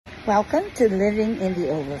Welcome to Living in the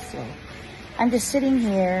Overflow. I'm just sitting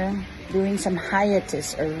here doing some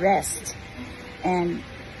hiatus or rest. And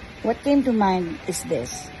what came to mind is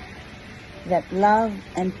this, that love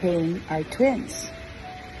and pain are twins.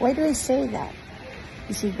 Why do I say that?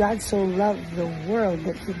 You see, God so loved the world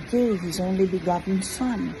that He gave His only begotten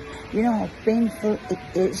Son. You know how painful it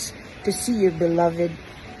is to see your beloved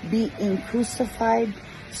being crucified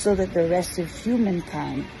so that the rest of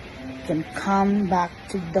humankind can come back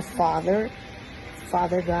to the Father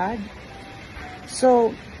God.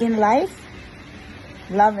 So in life,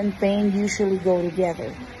 love and pain usually go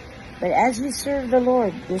together. But as we serve the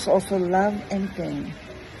Lord, there's also love and pain.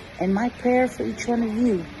 And my prayer for each one of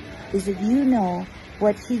you is that you know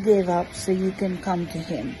what He gave up so you can come to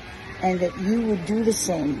Him, and that you would do the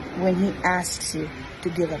same when He asks you to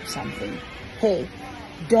give up something. Hey,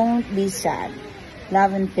 don't be sad.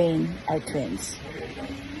 Love and pain are twins.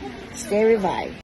 Stay revived.